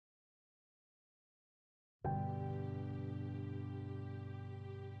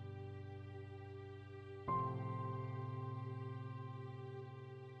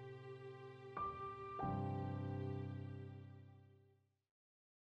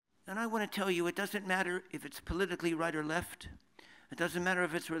And I want to tell you, it doesn't matter if it's politically right or left. It doesn't matter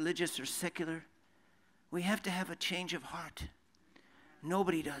if it's religious or secular. We have to have a change of heart.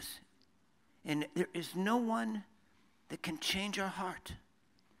 Nobody does. And there is no one that can change our heart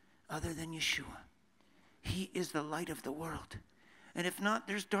other than Yeshua. He is the light of the world. And if not,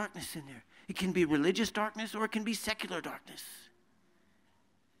 there's darkness in there. It can be religious darkness or it can be secular darkness.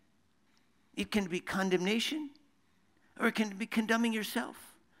 It can be condemnation or it can be condemning yourself.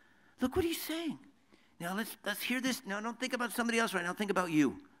 Look what he's saying. Now let's hear this. Now don't think about somebody else right now. Think about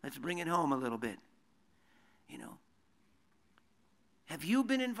you. Let's bring it home a little bit. You know, have you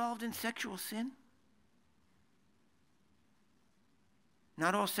been involved in sexual sin?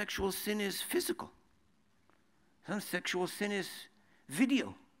 Not all sexual sin is physical. Some sexual sin is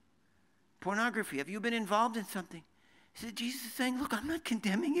video, pornography. Have you been involved in something? He said, Jesus is saying, look, I'm not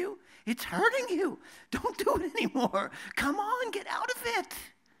condemning you. It's hurting you. Don't do it anymore. Come on, get out of it.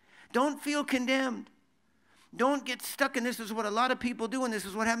 Don't feel condemned. Don't get stuck in this. This is what a lot of people do, and this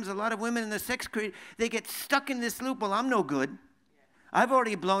is what happens to a lot of women in the sex creed. They get stuck in this loop. Well, I'm no good. I've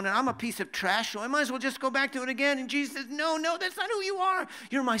already blown it. I'm a piece of trash, so I might as well just go back to it again. And Jesus says, no, that's not who you are.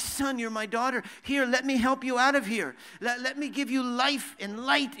 You're my son. You're my daughter. Here, let me help you out of here. Let me give you life and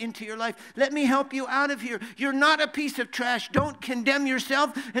light into your life. Let me help you out of here. You're not a piece of trash. Don't condemn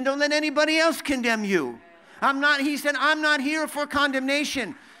yourself, and don't let anybody else condemn you. He said, I'm not here for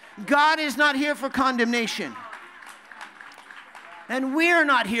condemnation. God is not here for condemnation. And we're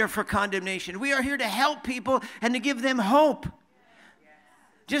not here for condemnation. We are here to help people and to give them hope.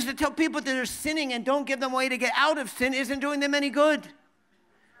 Just to tell people that they're sinning and don't give them a way to get out of sin isn't doing them any good.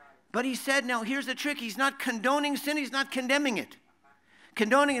 But he said, now here's the trick. He's not condoning sin. He's not condemning it.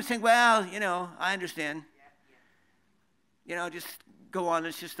 Condoning it, saying, well, I understand. Just go on.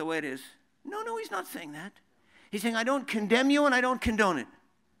 It's just the way it is. No, he's not saying that. He's saying, I don't condemn you and I don't condone it.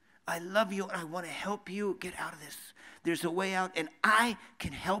 I love you and I want to help you get out of this. There's a way out and I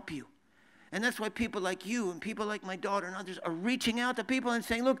can help you. And that's why people like you and people like my daughter and others are reaching out to people and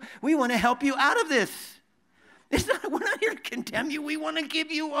saying, look, we want to help you out of this. We're not here to condemn you. We want to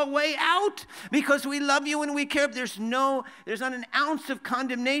give you a way out because we love you and we care. There's not an ounce of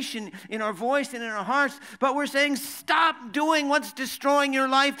condemnation in our voice and in our hearts, but we're saying stop doing what's destroying your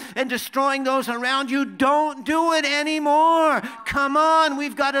life and destroying those around you. Don't do it anymore. Come on,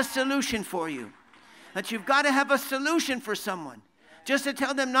 we've got a solution for you. That you've got to have a solution for someone. Just to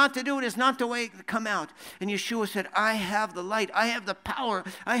tell them not to do it is not the way to come out. And Yeshua said, I have the light. I have the power.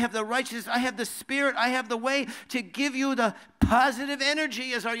 I have the righteousness. I have the spirit. I have the way to give you the positive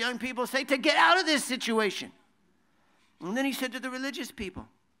energy, as our young people say, to get out of this situation. And then he said to the religious people,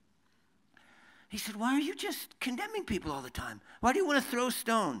 he said, why are you just condemning people all the time? Why do you want to throw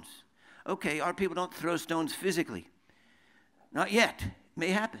stones? Okay, our people don't throw stones physically. Not yet. It may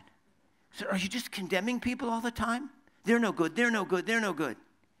happen. So are you just condemning people all the time? They're no good, they're no good, they're no good.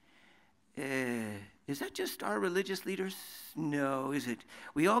 Is that just our religious leaders? No, is it?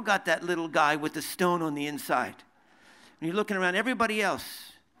 We all got that little guy with the stone on the inside. And you're looking around everybody else.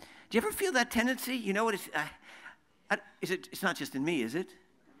 Do you ever feel that tendency? You know what it's not just in me, is it?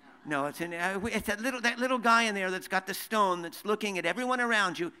 No, it's that little guy in there that's got the stone that's looking at everyone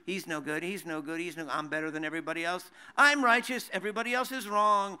around you. He's no good, he's no good, he's no good. I'm better than everybody else. I'm righteous, everybody else is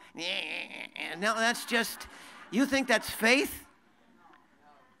wrong. No, that's just... You think that's faith?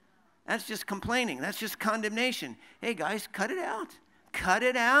 That's just complaining. That's just condemnation. Hey, guys, cut it out. Cut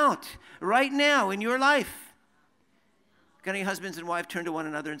it out right now in your life. Got any husbands and wives turn to one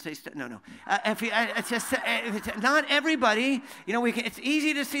another and say, no. It's just not everybody. It's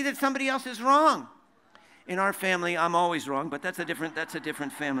easy to see that somebody else is wrong. In our family, I'm always wrong, but that's a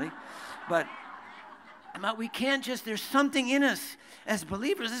different family. But we can't just, there's something in us as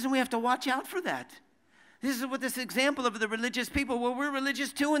believers, and we have to watch out for that. This is what this example of the religious people, well, we're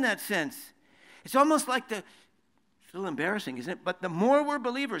religious too in that sense. It's almost like it's a little embarrassing, isn't it? But the more we're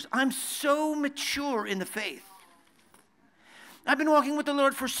believers, I'm so mature in the faith. I've been walking with the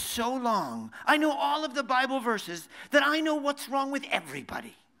Lord for so long. I know all of the Bible verses that I know what's wrong with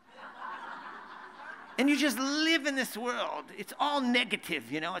everybody. And you just live in this world. It's all negative,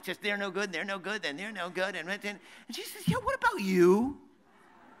 It's just they're no good, then they're no good. And Jesus says, what about you?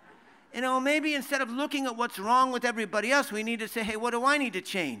 Maybe instead of looking at what's wrong with everybody else, we need to say, hey, what do I need to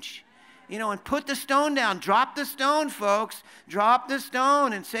change? And put the stone down. Drop the stone, folks. Drop the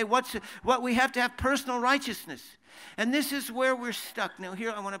stone and say what we have to have personal righteousness. And this is where we're stuck. Now,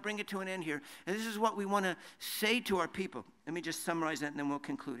 here, I want to bring it to an end here. And this is what we want to say to our people. Let me just summarize that, and then we'll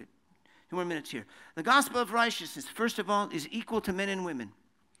conclude it. 2 more minutes here. The gospel of righteousness, first of all, is equal to men and women.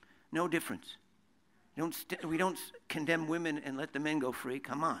 No difference. We don't condemn women and let the men go free.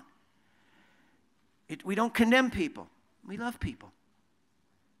 Come on. We don't condemn people. We love people.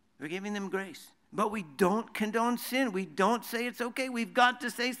 We're giving them grace. But we don't condone sin. We don't say it's okay. We've got to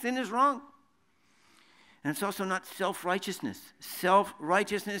say sin is wrong. And it's also not self-righteousness.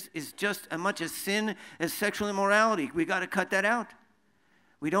 Self-righteousness is just as much as sin as sexual immorality. We got to cut that out.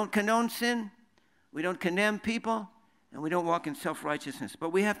 We don't condone sin. We don't condemn people. And we don't walk in self-righteousness.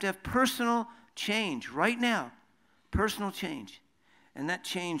 But we have to have personal change right now. Personal change. And that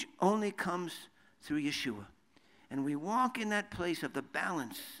change only comes through Yeshua. And we walk in that place of the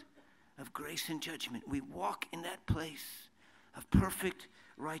balance of grace and judgment. We walk in that place of perfect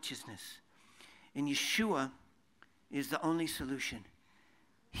righteousness. And Yeshua is the only solution.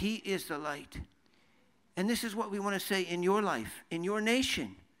 He is the light. And this is what we want to say in your life, in your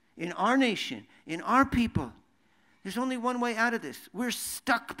nation, in our people. There's only one way out of this. We're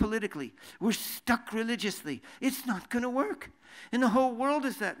stuck politically. We're stuck religiously. It's not going to work. And the whole world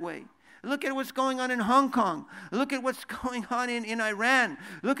is that way. Look at what's going on in Hong Kong. Look at what's going on in Iran.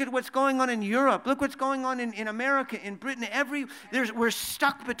 Look at what's going on in Europe. Look what's going on in America, in Britain. We're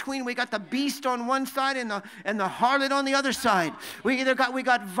stuck between. We got the beast on one side and the harlot on the other side. We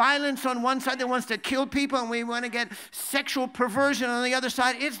got violence on one side that wants to kill people, and we want to get sexual perversion on the other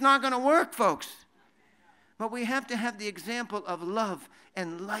side. It's not going to work, folks. But we have to have the example of love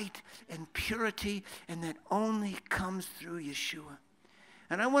and light and purity, and that only comes through Yeshua.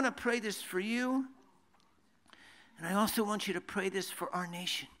 And I want to pray this for you, and I also want you to pray this for our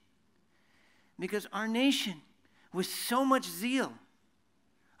nation. Because our nation, with so much zeal,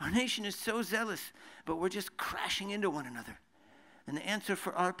 our nation is so zealous, but we're just crashing into one another. And the answer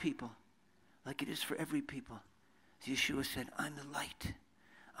for our people, like it is for every people, is Yeshua said, I'm the light.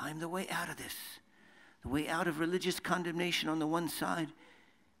 I'm the way out of this. The way out of religious condemnation on the one side,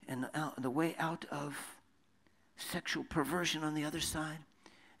 and the way out of sexual perversion on the other side,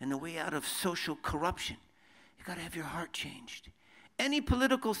 and the way out of social corruption. You've got to have your heart changed. Any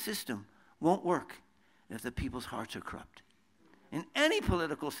political system won't work if the people's hearts are corrupt. And any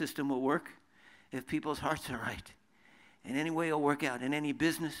political system will work if people's hearts are right. And any way it'll work out. In any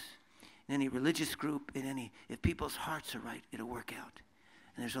business, in any religious group, if people's hearts are right, it'll work out.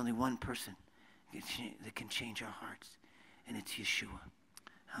 And there's only one person that can change our hearts, and it's Yeshua.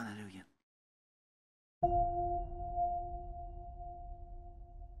 Hallelujah.